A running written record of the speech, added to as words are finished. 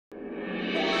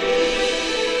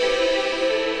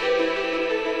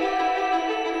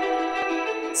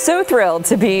So thrilled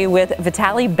to be with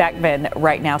Vitaly Beckman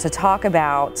right now to talk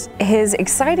about his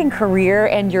exciting career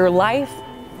and your life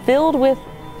filled with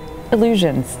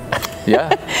illusions. Yeah.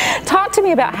 Talk to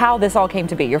me about how this all came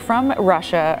to be. You're from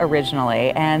Russia originally,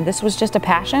 and this was just a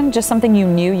passion, just something you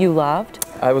knew you loved?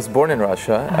 I was born in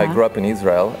Russia. I grew up in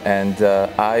Israel, and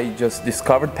I just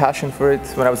discovered passion for it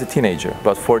when I was a teenager,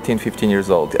 about 14, 15 years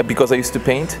old. Because I used to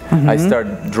paint, I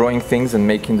started drawing things and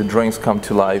making the drawings come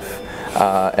to life,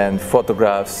 and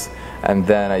photographs. And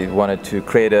then I wanted to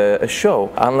create a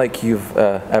show, unlike you've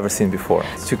ever seen before.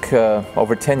 It took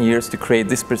over 10 years to create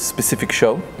this specific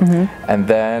show. And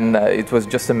then it was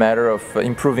just a matter of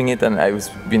improving it, and I've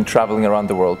been traveling around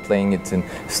the world, playing it in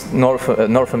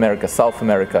North America, South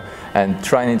America, and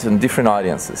trying it in different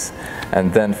audiences.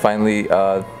 And then finally,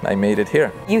 I made it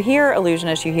here. You hear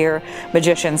illusionists, you hear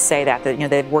magicians say that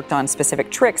they've worked on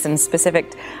specific tricks and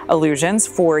specific illusions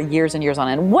for years and years on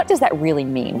end. What does that really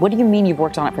mean? What do you mean you've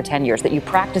worked on it for 10 years? That you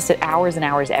practiced it hours and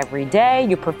hours every day,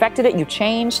 you perfected it, you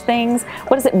changed things?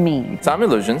 What does it mean? Some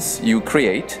illusions you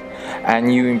create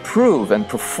and you improve and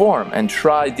perform and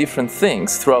try different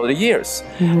things throughout the years.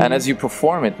 And as you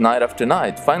perform it night after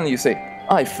night, finally you say,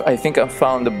 I think I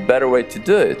found a better way to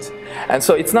do it. And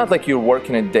so it's not like you're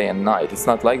working it day and night. It's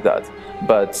not like that.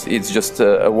 But it's just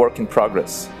a work in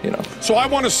progress, you know. So I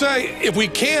want to say, if we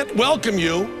can't welcome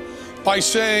you by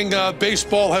saying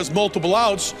baseball has multiple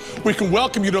outs, we can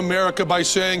welcome you to America by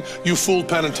saying you fooled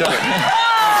Penn and Teller.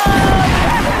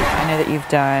 I know that you've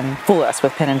done Fool Us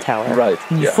with Penn and Teller. Right.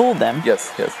 You fooled them.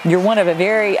 Yes, yes. You're one of a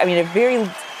very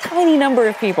tiny number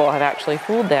of people have actually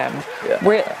fooled them.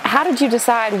 Yeah. How did you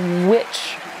decide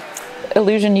which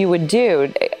illusion you would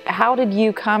do? How did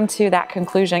you come to that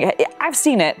conclusion? I've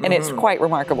seen it, and it's quite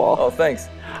remarkable. Oh, thanks.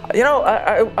 You know,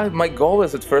 my goal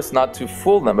was at first not to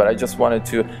fool them, but I just wanted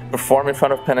to perform in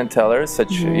front of Penn and Teller,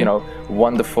 such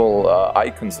wonderful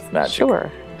icons of magic.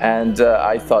 Sure. And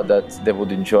I thought that they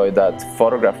would enjoy that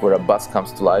photograph where a bus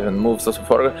comes to life and moves us a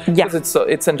photograph. Yeah. Because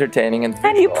it's entertaining and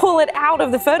visual. And you pull it out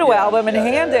of the photo album and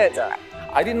hand it. Yeah.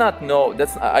 I did not know,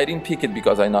 I didn't pick it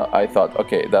because I thought,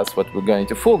 okay, that's what we're going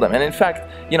to fool them. And in fact,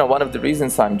 you know, one of the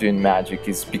reasons I'm doing magic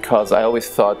is because I always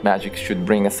thought magic should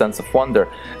bring a sense of wonder,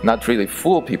 not really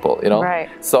fool people, you know? Right.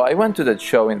 So I went to that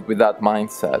show with that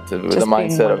mindset, with the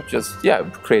mindset of just,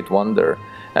 create wonder.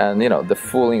 And, you know, the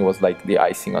fooling was like the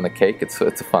icing on the cake. It's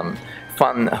a fun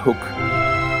hook.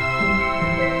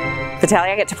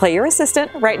 Vitaly, I get to play your assistant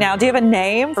right now. Do you have a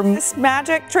name for this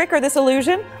magic trick or this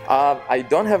illusion? I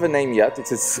don't have a name yet.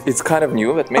 It's kind of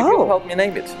new, but maybe you'll help me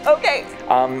name it. Okay.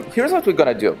 Here's what we're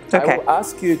gonna do. Okay. I will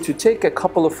ask you to take a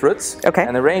couple of fruits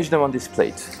and arrange them on this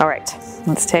plate. All right.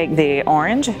 Let's take the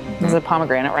orange. This is a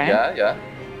pomegranate, right? Yeah, yeah.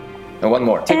 And one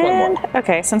more. Take one more.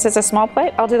 Okay, since it's a small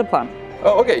plate, I'll do the plum.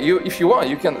 Oh, okay. If you want,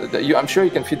 you can. I'm sure you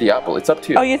can fit the apple. It's up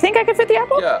to you. Oh, you think I can fit the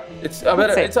apple? Yeah.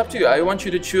 It's up to you. I want you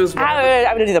to choose one.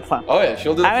 I'm gonna do the plum. Oh yeah,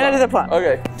 she'll do the plum. I'm gonna do the plum.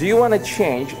 Okay. Do you want to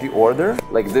change the order,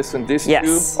 like this and this?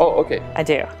 Yes. Two? Oh, okay. I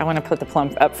do. I want to put the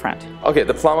plum up front. Okay,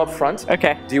 the plum up front.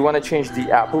 Okay. Do you want to change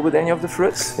the apple with any of the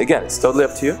fruits? Again, it's totally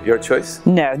up to you. Your choice.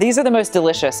 No, these are the most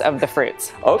delicious of the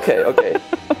fruits. Okay. Okay.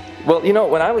 Well, you know,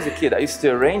 when I was a kid, I used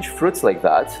to arrange fruits like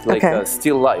that, like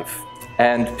still life,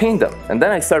 and paint them. And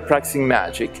then I started practicing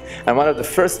magic. And one of the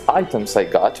first items I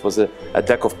got was a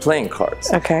deck of playing cards.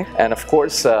 Okay. And of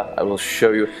course, I will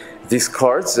show you these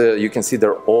cards. You can see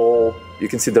they're all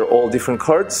different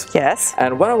cards. Yes.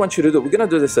 And what I want you to do, we're gonna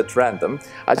do this at random.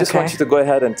 I just want you to go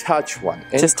ahead and touch one.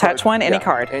 Just touch one, any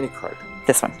card. Any card.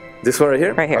 This one. This one right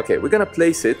here? Right here. Okay, we're gonna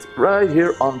place it right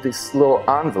here on this little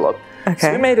envelope. Okay.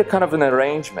 So we made a kind of an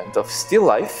arrangement of still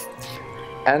life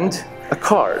and a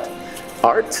card.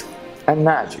 Art and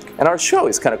magic. And our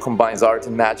show kind of combines art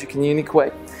and magic in a unique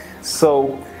way.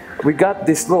 So we got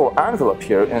this little envelope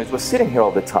here, and it was sitting here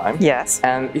all the time. Yes.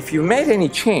 And if you made any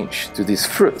change to these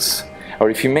fruits, or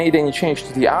if you made any change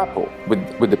to the apple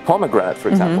with the pomegranate, for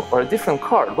example, or a different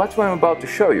card, what I'm about to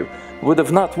show you would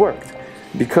have not worked.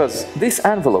 Because this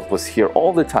envelope was here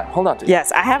all the time. Hold on to it.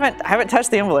 Yes, I haven't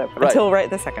touched the envelope until right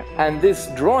this second. And this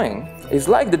drawing is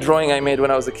like the drawing I made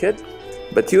when I was a kid,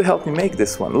 but you helped me make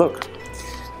this one. Look.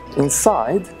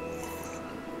 Inside,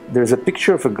 there's a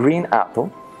picture of a green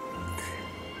apple,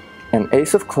 an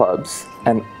ace of clubs,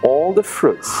 and all the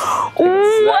fruits.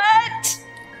 What?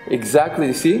 Exactly,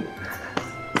 you see?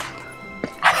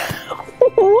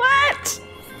 What?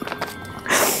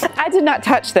 I did not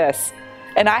touch this,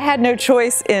 and I had no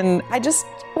choice in,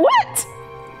 what?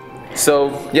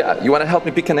 So, yeah, you want to help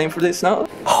me pick a name for this now?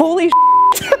 Holy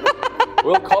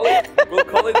We'll call it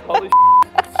holy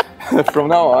from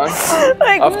now on,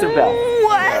 like, after Beth.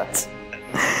 What?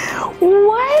 Yeah.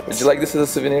 What? Would you like this as a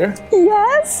souvenir?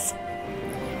 Yes.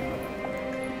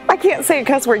 can't say a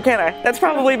cuss word, can I? That's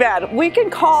probably bad. We can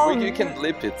call... You can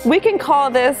blip it. We can call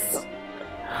this...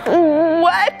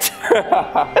 What?